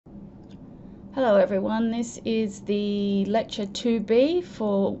Hello everyone, this is the lecture 2B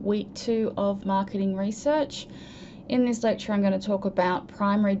for week 2 of marketing research. In this lecture I'm going to talk about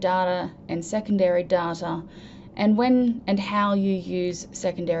primary data and secondary data and when and how you use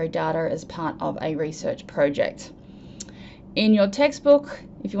secondary data as part of a research project. In your textbook,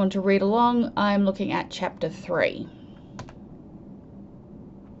 if you want to read along, I'm looking at chapter 3.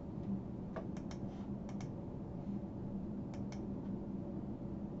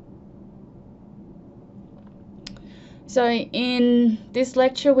 So in this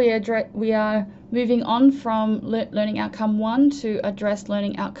lecture we are moving on from Learning Outcome 1 to Address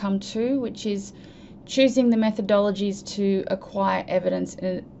Learning Outcome 2, which is choosing the methodologies to acquire evidence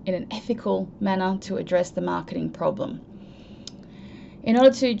in an ethical manner to address the marketing problem. In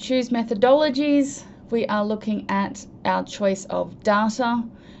order to choose methodologies, we are looking at our choice of data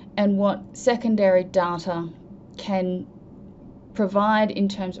and what secondary data can provide in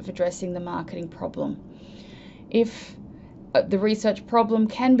terms of addressing the marketing problem. If the research problem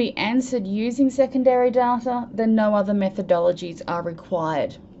can be answered using secondary data, then no other methodologies are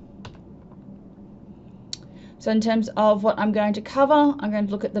required. So in terms of what I'm going to cover, I'm going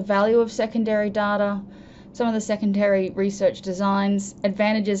to look at the value of secondary data, some of the secondary research designs,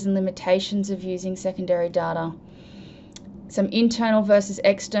 advantages and limitations of using secondary data, some internal versus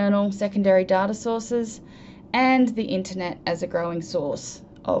external secondary data sources, and the internet as a growing source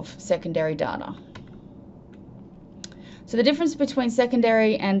of secondary data. So the difference between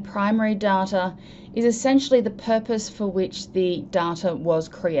secondary and primary data is essentially the purpose for which the data was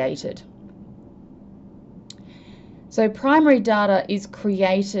created. So primary data is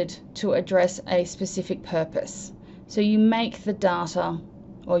created to address a specific purpose. So you make the data,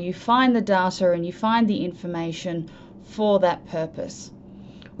 or you find the data and you find the information for that purpose.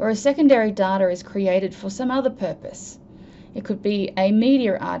 Whereas secondary data is created for some other purpose. It could be a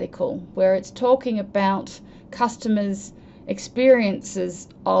media article where it's talking about customers' experiences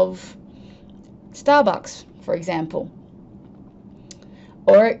of Starbucks, for example.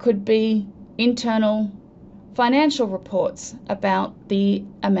 Or it could be internal financial reports about the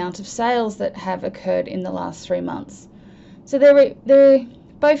amount of sales that have occurred in the last 3 months. So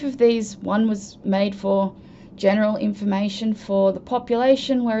both of these, one was made for general information for the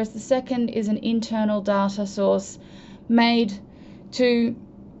population, whereas the second is an internal data source made to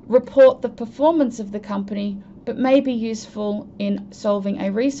report the performance of the company, but may be useful in solving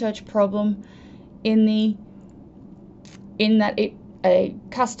a research problem in that a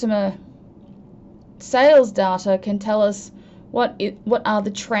customer sales data can tell us what are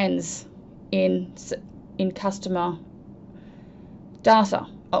the trends in customer data,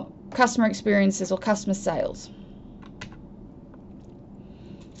 customer experiences or customer sales.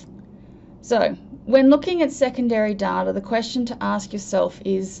 So when looking at secondary data, the question to ask yourself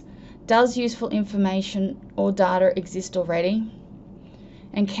is, does useful information or data exist already?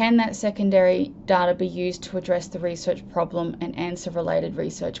 And can that secondary data be used to address the research problem and answer related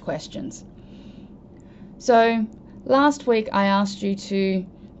research questions? So last week I asked you to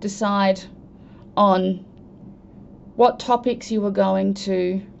decide on what topics you were going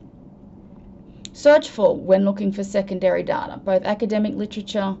to search for when looking for secondary data, both academic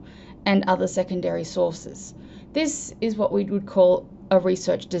literature and other secondary sources. This is what we would call a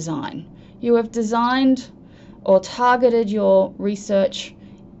research design. You have designed or targeted your research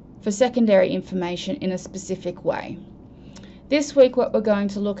for secondary information in a specific way. This week what we're going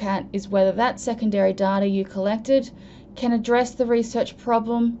to look at is whether that secondary data you collected can address the research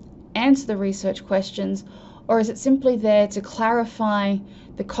problem, answer the research questions, or is it simply there to clarify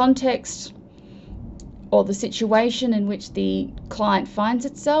the context or the situation in which the client finds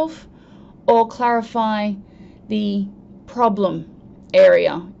itself, or clarify the problem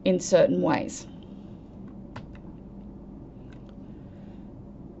area in certain ways.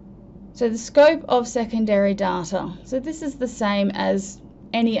 So the scope of secondary data. So this is the same as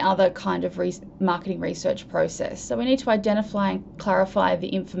any other kind of marketing research process. So we need to identify and clarify the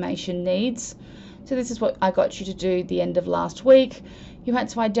information needs. So this is what I got you to do at the end of last week. You had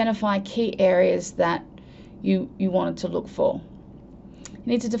to identify key areas that you wanted to look for. You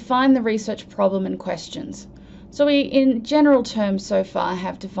need to define the research problem and questions. So we, in general terms so far,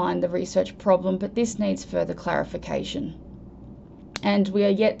 have defined the research problem, but this needs further clarification. And we are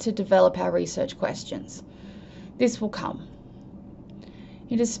yet to develop our research questions. This will come.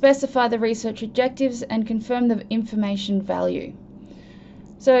 You need to specify the research objectives and confirm the information value.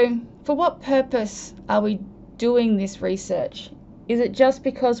 So for what purpose are we doing this research? Is it just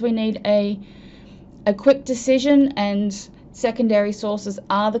because we need a quick decision and secondary sources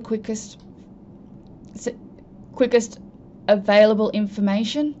are the quickest available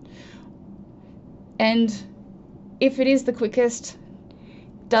information? And if it is the quickest,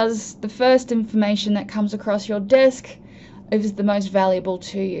 does the first information that comes across your desk is the most valuable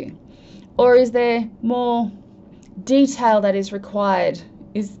to you? Or is there more detail that is required?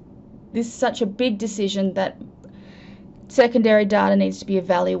 Is this such a big decision that secondary data needs to be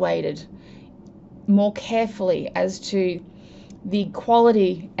evaluated more carefully as to the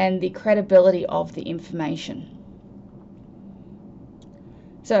quality and the credibility of the information?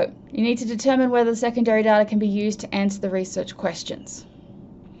 So you need to determine whether the secondary data can be used to answer the research questions.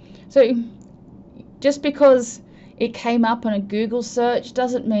 So just because it came up on a Google search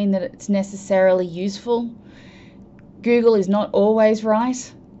doesn't mean that it's necessarily useful. Google is not always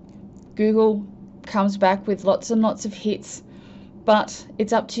right. Google comes back with lots and lots of hits, but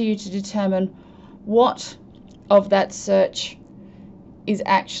it's up to you to determine what of that search is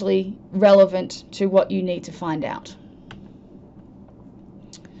actually relevant to what you need to find out.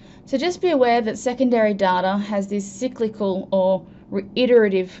 So just be aware that secondary data has this cyclical or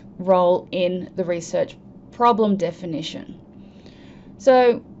iterative role in the research problem definition.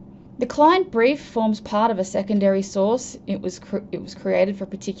 So the client brief forms part of a secondary source. It was created for a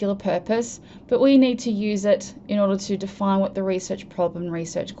particular purpose, but we need to use it in order to define what the research problem and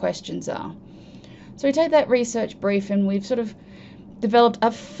research questions are. So we take that research brief and we've sort of developed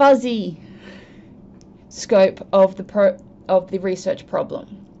a fuzzy scope of the research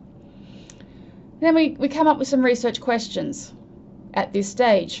problem. Then we come up with some research questions at this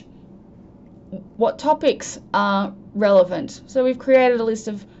stage. What topics are relevant? So we've created a list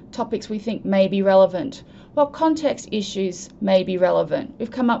of topics we think may be relevant. What context issues may be relevant? We've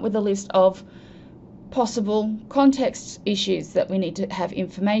come up with a list of possible context issues that we need to have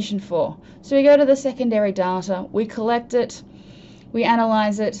information for. So we go to the secondary data, we collect it, we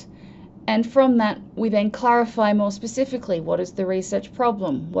analyze it, and from that we then clarify more specifically what is the research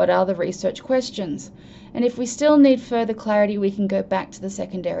problem, what are the research questions, and if we still need further clarity we can go back to the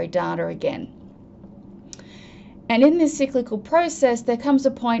secondary data again. And in this cyclical process there comes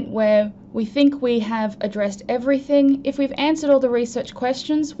a point where we think we have addressed everything. If we've answered all the research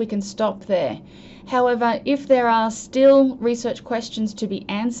questions we can stop there. However, if there are still research questions to be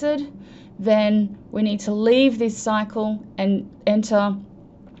answered, then we need to leave this cycle and enter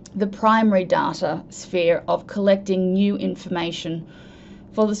the primary data sphere of collecting new information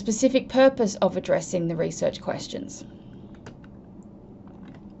for the specific purpose of addressing the research questions.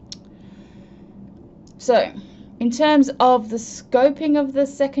 So, in terms of the scoping of the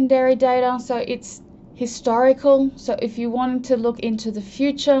secondary data, so it's historical. So if you want to look into the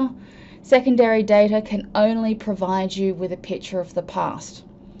future, secondary data can only provide you with a picture of the past.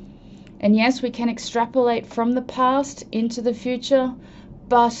 And yes, we can extrapolate from the past into the future,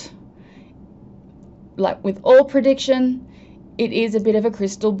 but like with all prediction, it is a bit of a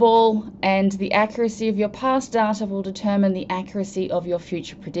crystal ball, and the accuracy of your past data will determine the accuracy of your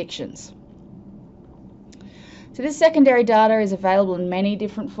future predictions. So this secondary data is available in many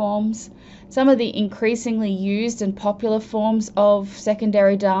different forms. Some of the increasingly used and popular forms of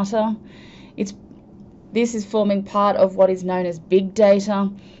secondary data, this is forming part of what is known as big data,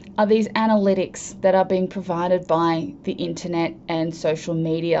 are these analytics that are being provided by the internet and social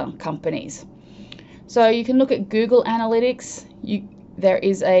media companies. So you can look at Google Analytics. There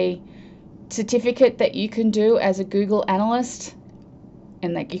is a certificate that you can do as a Google analyst,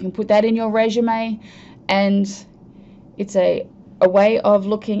 and that you can put that in your resume, and it's a way of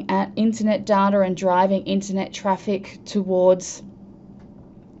looking at internet data and driving internet traffic towards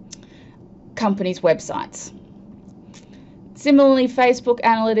companies' websites. Similarly, Facebook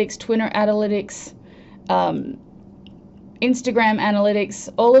Analytics, Twitter Analytics, Instagram Analytics,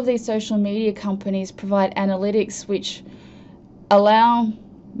 all of these social media companies provide analytics which allow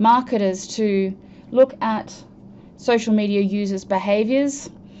marketers to look at social media users' behaviors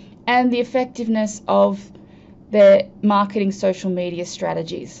and the effectiveness of their marketing social media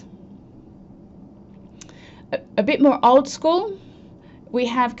strategies. A bit more old school, we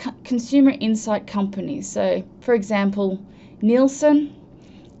have consumer insight companies. So, for example, Nielsen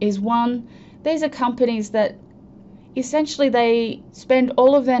is one. These are companies that essentially they spend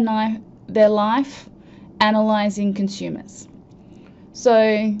all of their life analyzing consumers.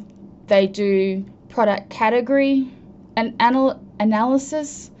 So they do product category and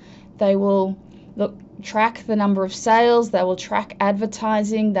analysis. They will track the number of sales, they will track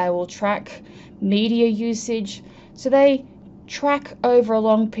advertising, they will track media usage. So they track over a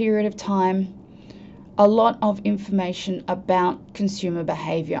long period of time a lot of information about consumer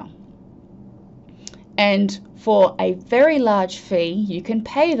behavior. And for a very large fee, you can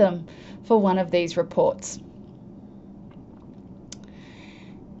pay them for one of these reports.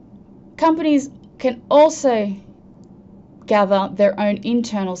 Companies can also gather their own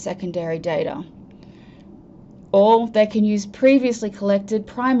internal secondary data, or they can use previously collected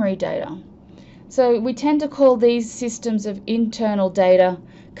primary data. So we tend to call these systems of internal data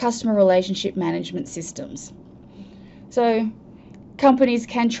customer relationship management systems. So companies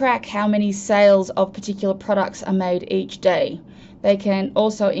can track how many sales of particular products are made each day. They can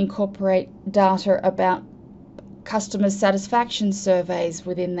also incorporate data about customer satisfaction surveys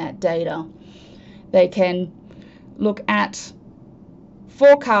within that data. They can look at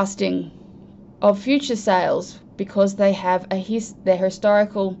forecasting of future sales because they have their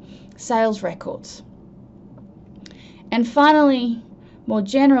historical sales records. And finally, more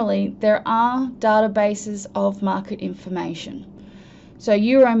generally, there are databases of market information. So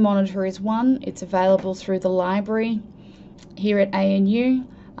Euromonitor is one. It's available through the library here at ANU.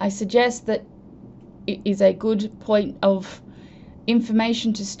 I suggest that it is a good point of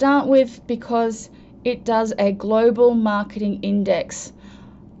information to start with because it does a global marketing index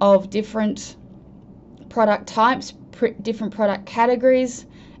of different product types, different product categories,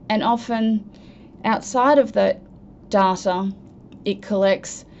 and often outside of that data it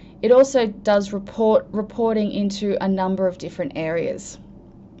collects, it also does reporting into a number of different areas.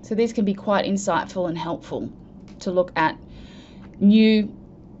 So these can be quite insightful and helpful to look at new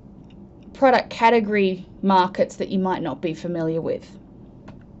product category markets that you might not be familiar with.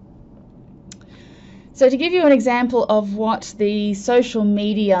 So to give you an example of what the social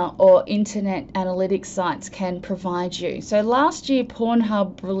media or internet analytics sites can provide you. So last year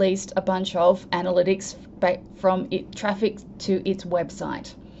Pornhub released a bunch of analytics from traffic to its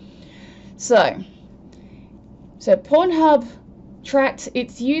website. So Pornhub tracked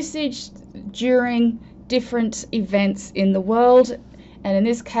its usage during different events in the world, and in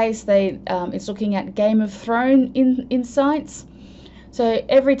this case it's looking at Game of Thrones insights. So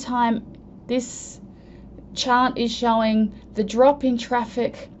every time this chart is showing the drop in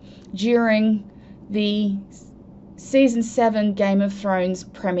traffic during the Season 7 Game of Thrones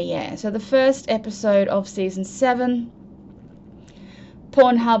premiere. So the first episode of Season 7,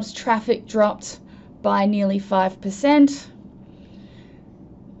 Pornhub's traffic dropped by nearly 5%.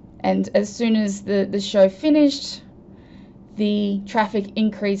 And as soon as the show finished, the traffic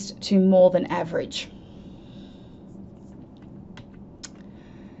increased to more than average.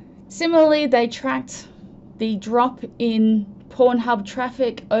 Similarly, they tracked the drop in Pornhub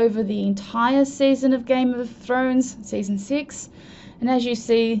traffic over the entire season of Game of Thrones, Season 6. And as you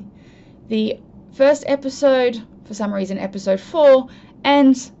see, the first episode, for some reason episode 4,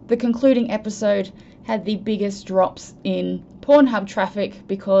 and the concluding episode had the biggest drops in Pornhub traffic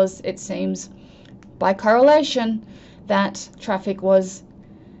because it seems, by correlation, that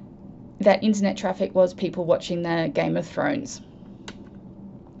internet traffic was people watching the Game of Thrones.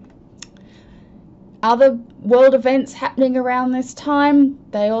 Other world events happening around this time,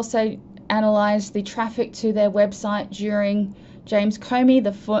 they also analysed the traffic to their website during James Comey,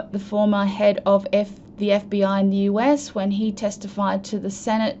 the former head of the FBI in the US, when he testified to the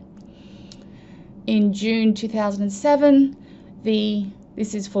Senate in June 2007.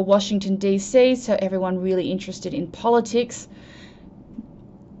 This is for Washington, D.C., so everyone really interested in politics.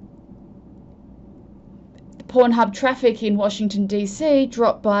 The Pornhub traffic in Washington, D.C.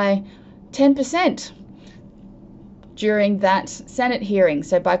 dropped by 10% during that Senate hearing.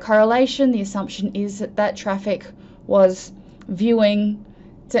 So by correlation, the assumption is that traffic was viewing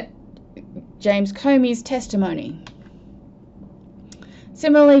James Comey's testimony.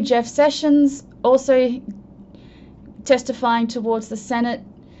 Similarly, Jeff Sessions also testifying towards the Senate.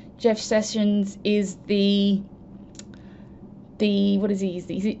 Jeff Sessions is the what is he? He's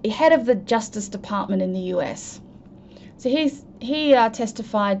the head of the Justice Department in the US. So he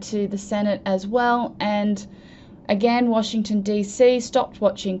testified to the Senate as well, and again, Washington, D.C. stopped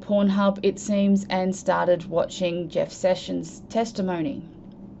watching Pornhub, it seems, and started watching Jeff Sessions' testimony.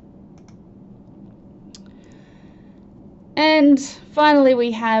 And finally,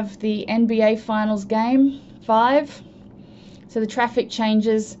 we have the NBA Finals Game 5. So the traffic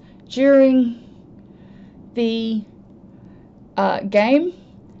changes during the game,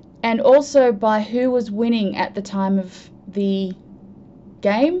 and also by who was winning at the time of the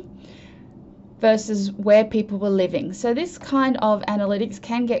game versus where people were living. So this kind of analytics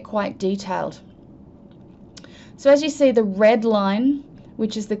can get quite detailed. So as you see, the red line,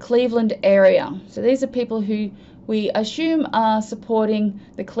 which is the Cleveland area. So these are people who we assume are supporting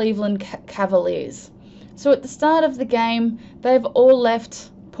the Cleveland Cavaliers. So at the start of the game, they've all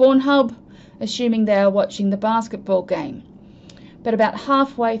left Pornhub, assuming they are watching the basketball game. But about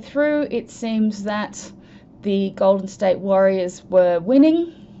halfway through, it seems that the Golden State Warriors were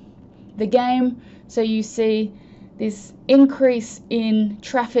winning the game, So you see this increase in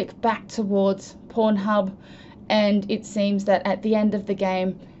traffic back towards Pornhub, and it seems that at the end of the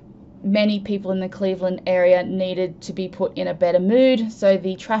game, many people in the Cleveland area needed to be put in a better mood, so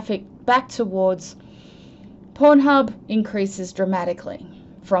the traffic back towards Pornhub increases dramatically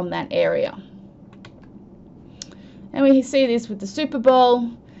from that area. And we see this with the Super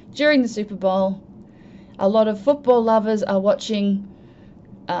Bowl. During the Super Bowl, a lot of football lovers are watching,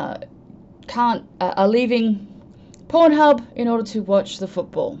 are leaving Pornhub in order to watch the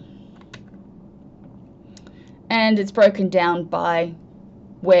football. And it's broken down by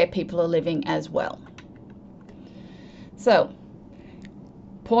where people are living as well. So,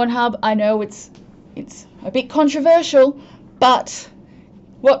 Pornhub, I know it's a bit controversial, but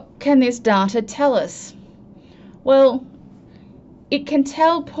what can this data tell us? Well, it can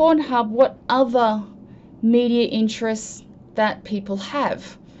tell Pornhub what other media interests that people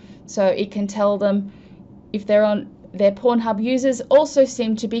have. So it can tell them if their Pornhub users also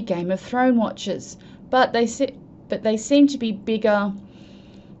seem to be Game of Thrones watchers, but they seem to be bigger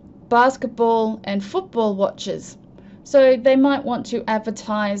basketball and football watchers. So they might want to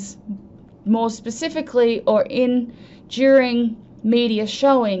advertise more specifically or during media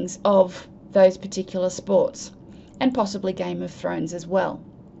showings of those particular sports, and possibly Game of Thrones as well.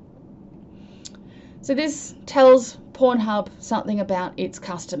 So this tells Pornhub something about its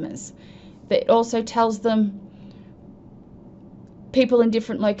customers. It also tells them people in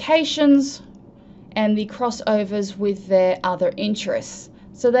different locations and the crossovers with their other interests.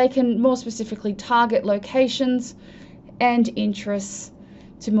 So they can more specifically target locations and interests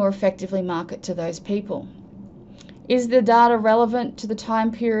to more effectively market to those people. Is the data relevant to the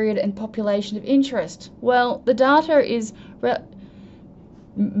time period and population of interest? Well, the data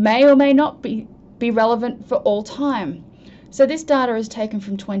may or may not be relevant for all time. So this data is taken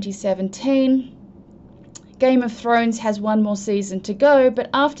from 2017. Game of Thrones has one more season to go, but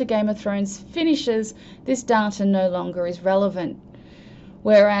after Game of Thrones finishes, this data no longer is relevant.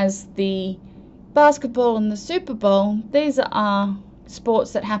 Whereas the basketball and the Super Bowl, these are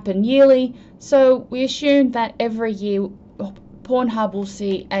sports that happen yearly, so we assume that every year Pornhub will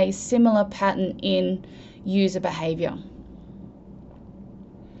see a similar pattern in user behavior.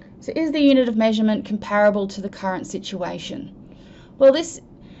 So is the unit of measurement comparable to the current situation? Well,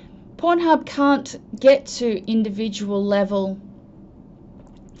 Pornhub can't get to individual level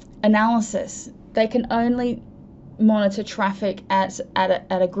analysis. They can only monitor traffic at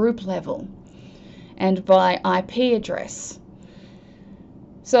a group level and by IP address.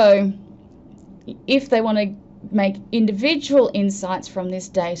 So if they want to make individual insights from this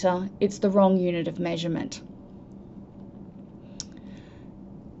data, it's the wrong unit of measurement.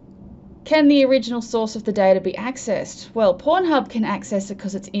 Can the original source of the data be accessed? Well, Pornhub can access it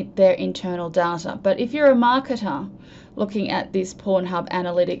because it's their internal data, but if you're a marketer looking at this Pornhub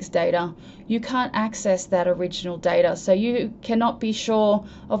analytics data, you can't access that original data, so you cannot be sure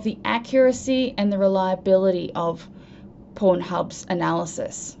of the accuracy and the reliability of Pornhub's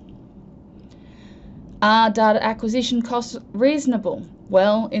analysis. Are data acquisition costs reasonable?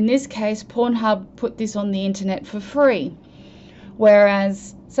 Well, in this case, Pornhub put this on the internet for free,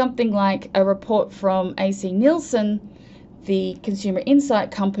 whereas something like a report from AC Nielsen, the consumer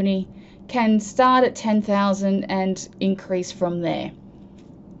insight company, can start at 10,000 and increase from there.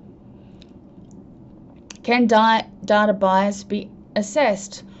 Can data bias be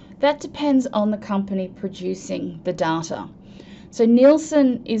assessed? That depends on the company producing the data. So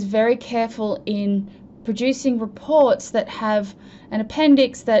Nielsen is very careful in producing reports that have an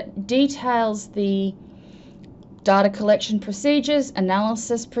appendix that details the data collection procedures,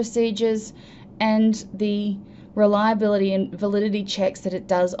 analysis procedures, and the reliability and validity checks that it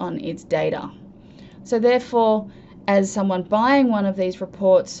does on its data. So therefore, as someone buying one of these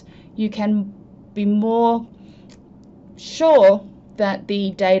reports, you can be more sure that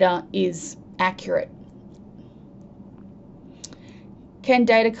the data is accurate. Can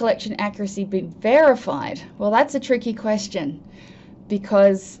data collection accuracy be verified? Well, that's a tricky question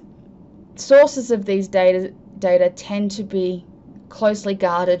because sources of these data tend to be closely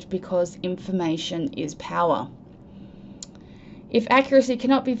guarded because information is power. If accuracy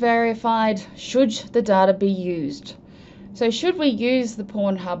cannot be verified, should the data be used? So should we use the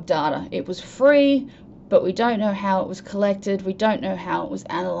Pornhub data? It was free, but we don't know how it was collected. We don't know how it was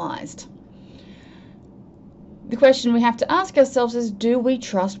analyzed. The question we have to ask ourselves is, do we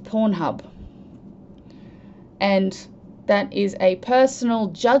trust Pornhub? And that is a personal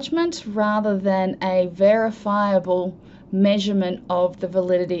judgment rather than a verifiable measurement of the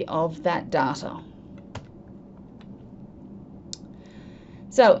validity of that data.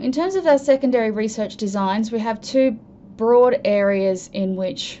 So in terms of our secondary research designs, we have two broad areas in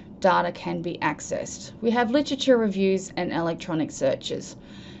which data can be accessed. We have literature reviews and electronic searches.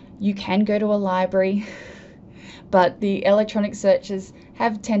 You can go to a library, but the electronic searches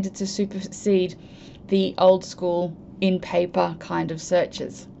have tended to supersede the old school in paper kind of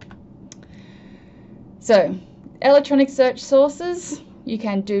searches. So electronic search sources, you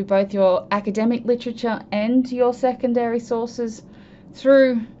can do both your academic literature and your secondary sources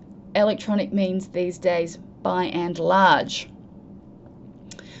through electronic means these days by and large.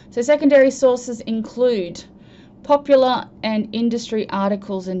 So secondary sources include popular and industry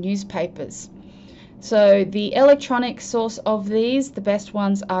articles and newspapers. So the electronic source of these, the best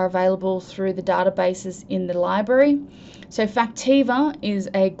ones are available through the databases in the library. So Factiva is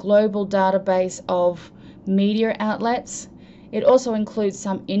a global database of media outlets. It also includes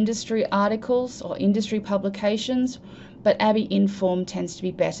some industry articles or industry publications, but Abby Inform tends to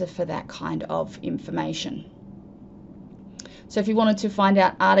be better for that kind of information. So if you wanted to find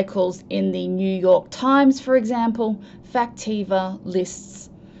out articles in the New York Times, for example, Factiva lists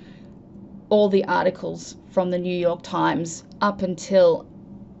all the articles from the New York Times up until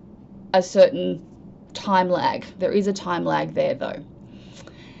a certain time lag. There is a time lag there though.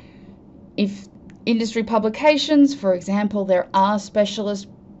 If industry publications, for example, there are specialist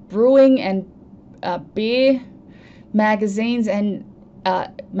brewing and beer magazines and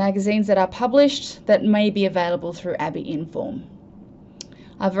magazines that are published that may be available through Abby Inform.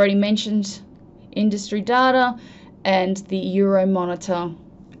 I've already mentioned industry data and the Euromonitor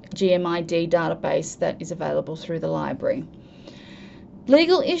GMID database that is available through the library.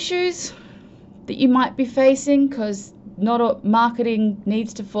 Legal issues that you might be facing, because not all marketing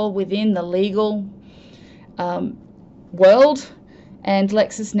needs to fall within the legal world, and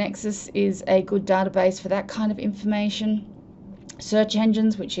LexisNexis is a good database for that kind of information. Search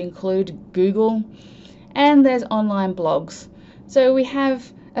engines, which include Google, and there's online blogs. So we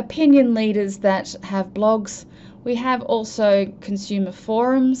have opinion leaders that have blogs. We have also consumer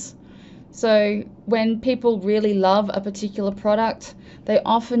forums. So when people really love a particular product, they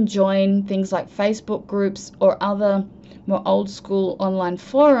often join things like Facebook groups or other more old school online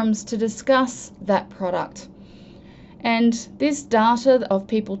forums to discuss that product. And this data of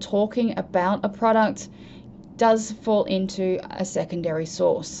people talking about a product does fall into a secondary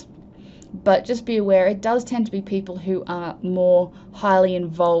source. But just be aware, it does tend to be people who are more highly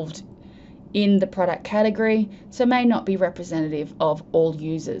involved in the product category, so may not be representative of all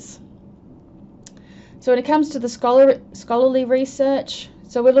users. So when it comes to the scholarly research,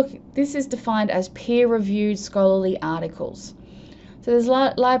 this is defined as peer-reviewed scholarly articles. So there's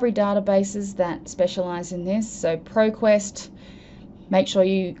library databases that specialize in this. So ProQuest, make sure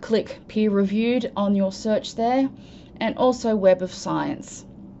you click peer-reviewed on your search there, and also Web of Science.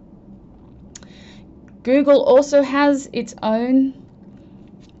 Google also has its own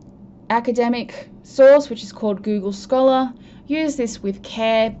academic source, which is called Google Scholar. Use this with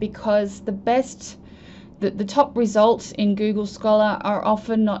care, because the top results in Google Scholar are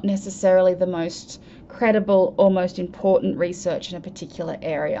often not necessarily the most credible or most important research in a particular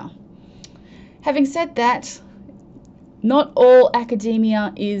area. Having said that, not all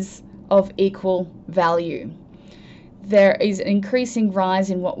academia is of equal value. There is an increasing rise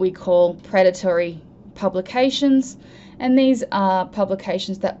in what we call predatory publications, and these are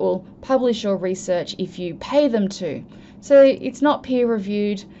publications that will publish your research if you pay them to. So it's not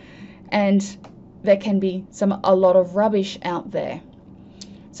peer-reviewed, and there can be a lot of rubbish out there.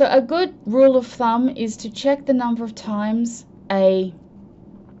 So a good rule of thumb is to check the number of times a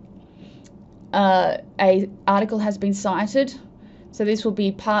article has been cited. So this will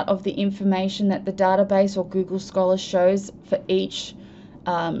be part of the information that the database or Google Scholar shows for each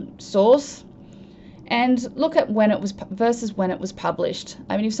source. And look at when it was versus when it was published.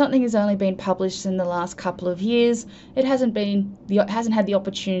 I mean, if something has only been published in the last couple of years, it hasn't had the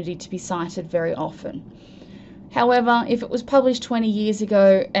opportunity to be cited very often. However, if it was published 20 years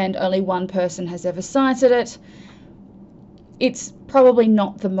ago and only one person has ever cited it, it's probably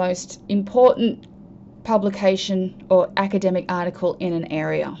not the most important publication or academic article in an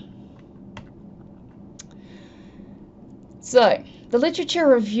area. So, the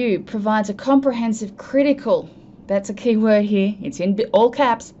literature review provides a comprehensive critical, that's a key word here, it's in all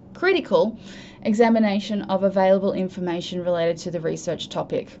caps, critical examination of available information related to the research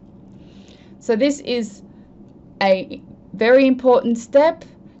topic. So this is a very important step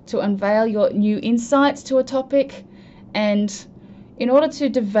to unveil your new insights to a topic, and in order to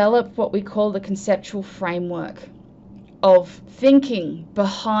develop what we call the conceptual framework of thinking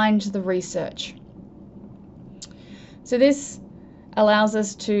behind the research. So this allows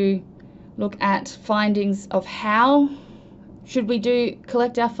us to look at findings of how should we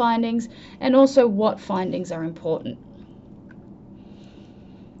collect our findings, and also what findings are important.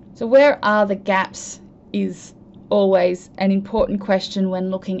 So where are the gaps is always an important question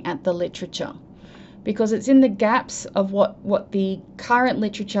when looking at the literature, because it's in the gaps of what the current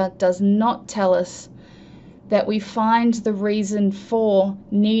literature does not tell us that we find the reason for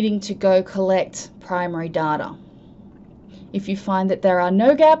needing to go collect primary data. If you find that there are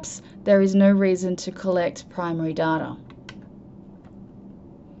no gaps, there is no reason to collect primary data.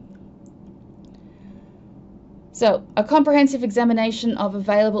 So, a comprehensive examination of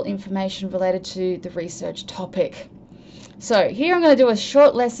available information related to the research topic. So, here I'm going to do a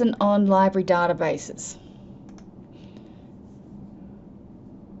short lesson on library databases.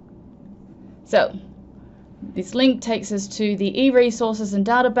 So, this link takes us to the e-resources and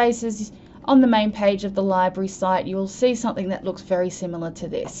databases. On the main page of the library site, you will see something that looks very similar to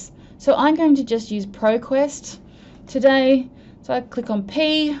this. So I'm going to just use ProQuest today. So I click on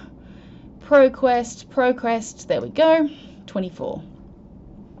P, ProQuest, there we go, 24.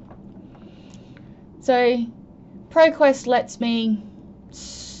 So ProQuest lets me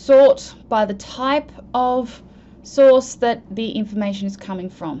sort by the type of source that the information is coming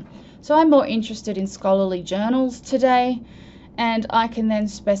from. So I'm more interested in scholarly journals today, and I can then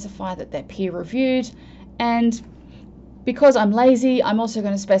specify that they're peer-reviewed, and because I'm lazy, I'm also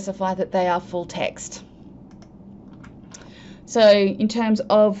going to specify that they are full text. So in terms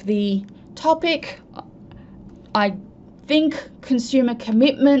of the topic, I think consumer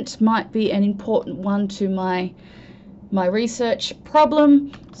commitment might be an important one to my research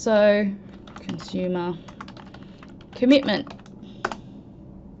problem. So consumer commitment,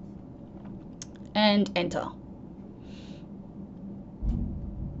 and enter.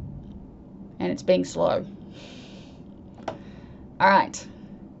 And it's being slow. All right.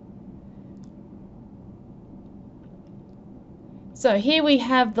 So here we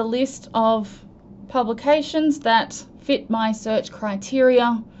have the list of publications that fit my search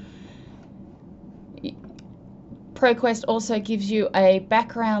criteria. ProQuest also gives you a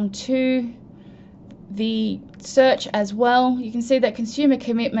background to the search as well. You can see that consumer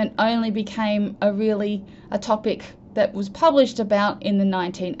commitment only became a topic that was published about in the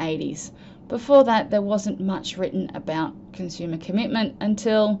 1980s. Before that, there wasn't much written about consumer commitment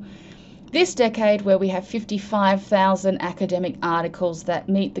until this decade, where we have 55,000 academic articles that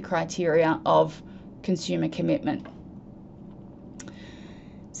meet the criteria of consumer commitment.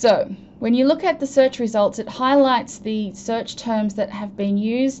 So when you look at the search results, it highlights the search terms that have been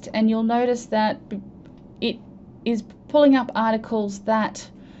used, and you'll notice that it is pulling up articles that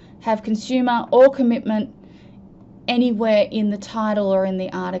have consumer or commitment anywhere in the title or in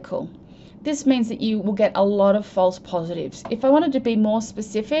the article. This means that you will get a lot of false positives. If I wanted to be more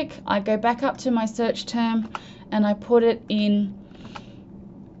specific, I go back up to my search term and I put it in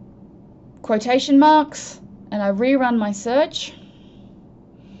quotation marks and I rerun my search.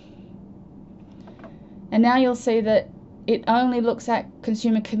 And now you'll see that it only looks at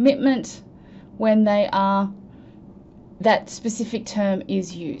consumer commitment when that specific term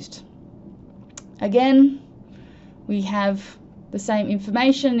is used. Again, we have the same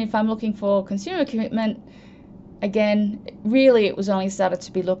information. If I'm looking for consumer commitment, again, really it was only started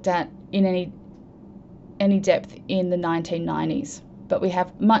to be looked at in any depth in the 1990s, but we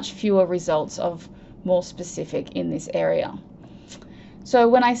have much fewer results of more specific in this area. So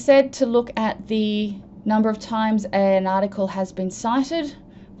when I said to look at the number of times an article has been cited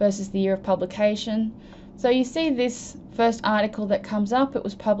versus the year of publication, so you see this first article that comes up, it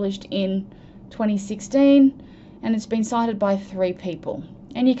was published in 2016, and it's been cited by 3 people.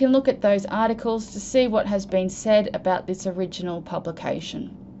 And you can look at those articles to see what has been said about this original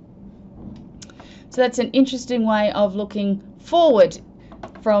publication. So that's an interesting way of looking forward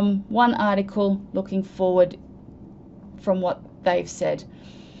from one article, looking forward from what they've said.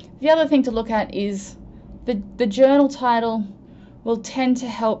 The other thing to look at is the journal title will tend to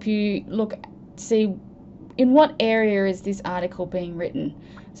help you see in what area is this article being written.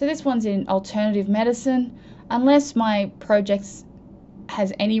 So this one's in alternative medicine. Unless my project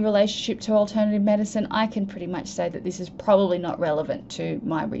has any relationship to alternative medicine, I can pretty much say that this is probably not relevant to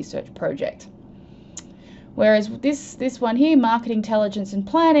my research project. Whereas this one here, market intelligence and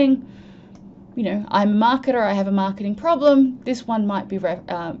planning, I'm a marketer, I have a marketing problem, this one might be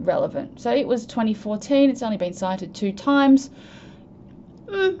relevant. So it was 2014, it's only been cited 2 times.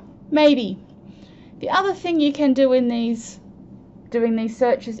 Maybe. The other thing you can do in doing these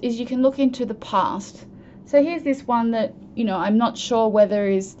searches is you can look into the past. So here's this one that, I'm not sure whether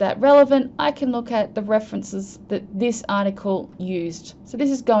is that relevant. I can look at the references that this article used. So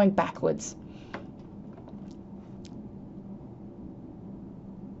this is going backwards.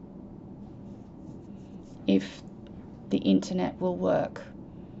 If the internet will work.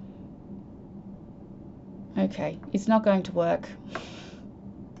 Okay, it's not going to work.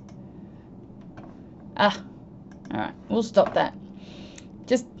 All right, we'll stop that.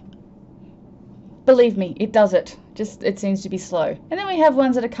 Just believe me, it does it. Just, it seems to be slow. And then we have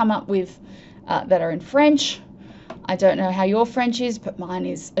ones that have come up with that are in French. I don't know how your French is, but mine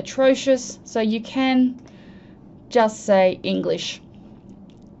is atrocious. So you can just say English,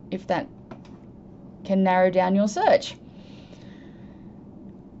 if that can narrow down your search.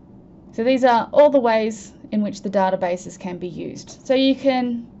 So these are all the ways in which the databases can be used. So you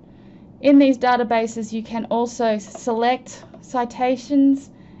can, in these databases, you can also select citations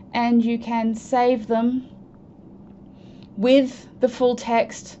and you can save them with the full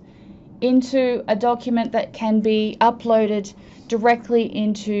text into a document that can be uploaded directly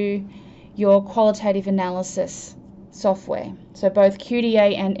into your qualitative analysis software. So both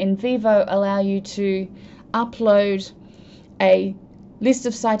QDA and NVivo allow you to upload a list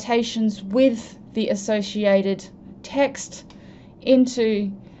of citations with the associated text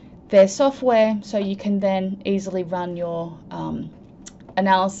into their software, so you can then easily run your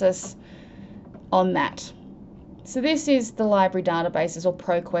analysis on that. So this is the library databases, or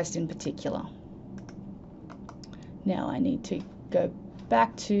ProQuest in particular. Now I need to go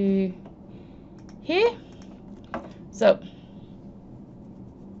back to here. So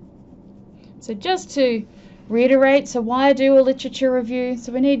just to reiterate, so why do a literature review?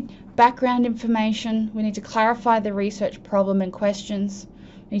 So we need background information, we need to clarify the research problem and questions,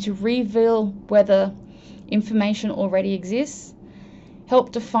 we need to reveal whether information already exists,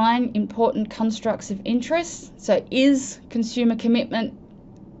 help define important constructs of interest. So is consumer commitment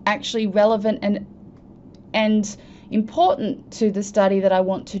actually relevant and important to the study that I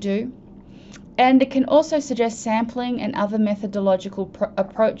want to do? And it can also suggest sampling and other methodological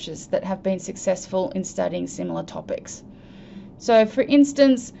approaches that have been successful in studying similar topics. So for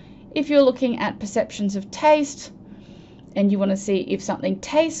instance, if you're looking at perceptions of taste and you want to see if something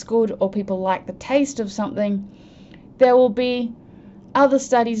tastes good or people like the taste of something, there will be other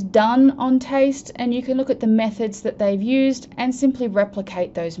studies done on taste, and you can look at the methods that they've used and simply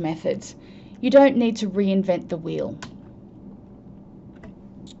replicate those methods. You don't need to reinvent the wheel.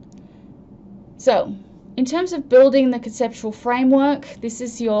 So, in terms of building the conceptual framework, this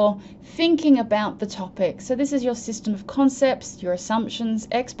is your thinking about the topic. So this is your system of concepts, your assumptions,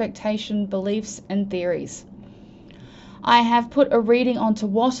 expectation, beliefs, and theories. I have put a reading onto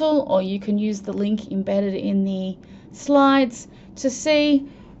Wattle, or you can use the link embedded in the slides to see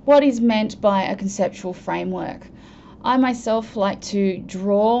what is meant by a conceptual framework. I myself like to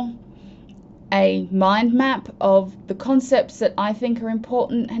draw a mind map of the concepts that I think are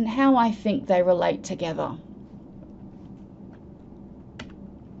important and how I think they relate together.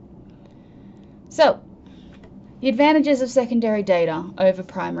 So, the advantages of secondary data over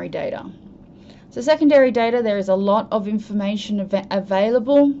primary data. So secondary data, there is a lot of information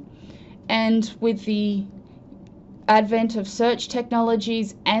available, and with the advent of search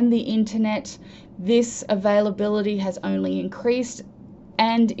technologies and the internet, this availability has only increased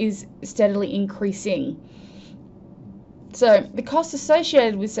and is steadily increasing. So the cost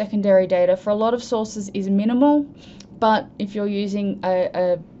associated with secondary data for a lot of sources is minimal, but if you're using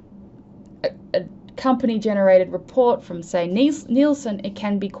a company generated report from, say, Nielsen, it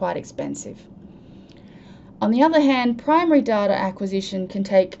can be quite expensive. On the other hand, primary data acquisition can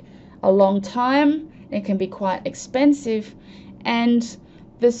take a long time, it can be quite expensive, and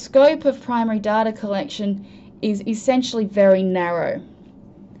the scope of primary data collection is essentially very narrow.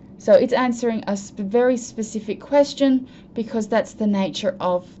 So it's answering a very specific question because that's the nature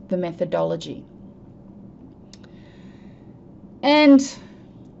of the methodology.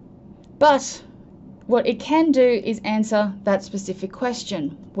 But what it can do is answer that specific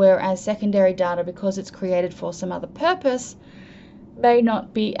question, whereas secondary data, because it's created for some other purpose, may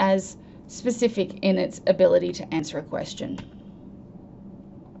not be as specific in its ability to answer a question.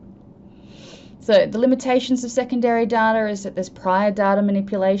 So the limitations of secondary data is that there's prior data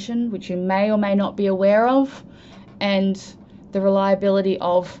manipulation, which you may or may not be aware of, and the reliability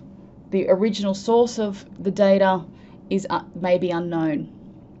of the original source of the data is may be unknown.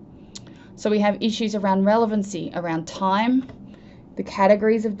 So we have issues around relevancy, around time, the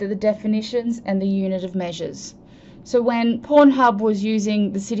categories of the definitions, and the unit of measures. So when Pornhub was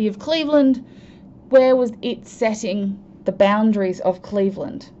using the city of Cleveland, where was it setting the boundaries of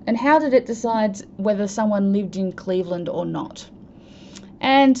Cleveland? And how did it decide whether someone lived in Cleveland or not?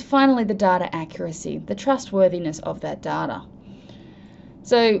 And finally, the data accuracy, the trustworthiness of that data.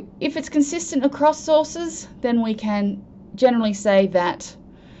 So if it's consistent across sources, then we can generally say that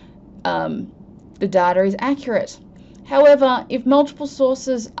the data is accurate. However, if multiple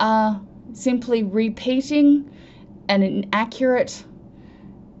sources are simply repeating an inaccurate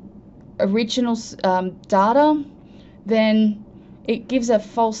original data, then it gives a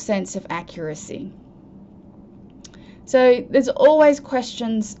false sense of accuracy. So there's always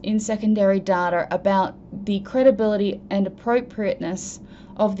questions in secondary data about the credibility and appropriateness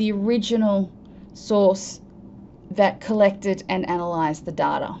of the original source that collected and analyzed the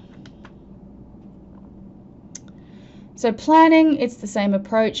data. So planning, it's the same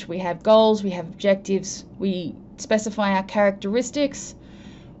approach. We have goals, we have objectives, we specify our characteristics,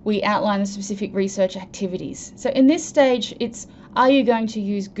 we outline the specific research activities. So in this stage, it's, are you going to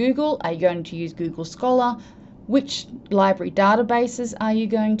use Google? Are you going to use Google Scholar? Which library databases are you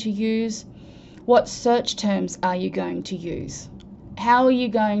going to use? What search terms are you going to use? How are you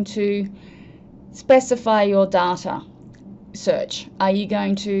going to specify your data search? Are you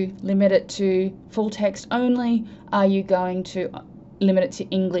going to limit it to full text only? Are you going to limit it to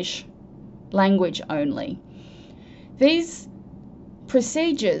English language only? These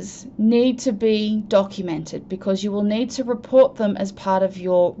procedures need to be documented because you will need to report them as part of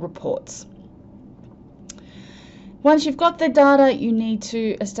your reports. Once you've got the data, you need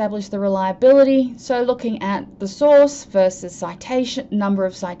to establish the reliability. So looking at the source versus citation, number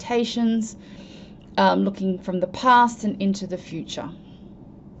of citations, looking from the past and into the future.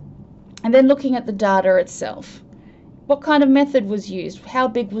 And then looking at the data itself. What kind of method was used? How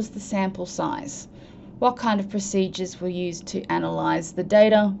big was the sample size? What kind of procedures were used to analyze the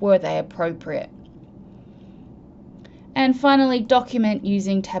data? Were they appropriate? And finally, document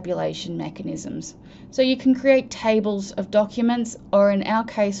using tabulation mechanisms. So you can create tables of documents, or in our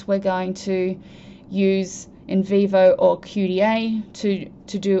case, we're going to use NVivo or QDA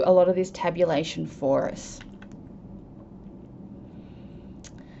to do a lot of this tabulation for us.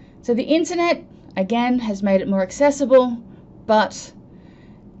 So the internet, again, has made it more accessible, but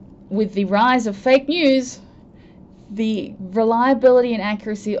with the rise of fake news, the reliability and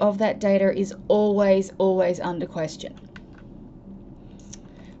accuracy of that data is always under question.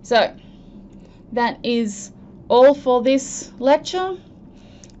 So that is all for this lecture.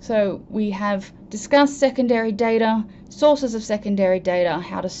 So we have discussed secondary data, sources of secondary data,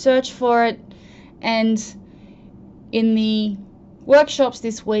 how to search for it, and in the workshops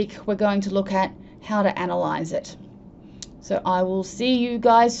this week we're going to look at how to analyze it. So I will see you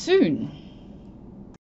guys soon.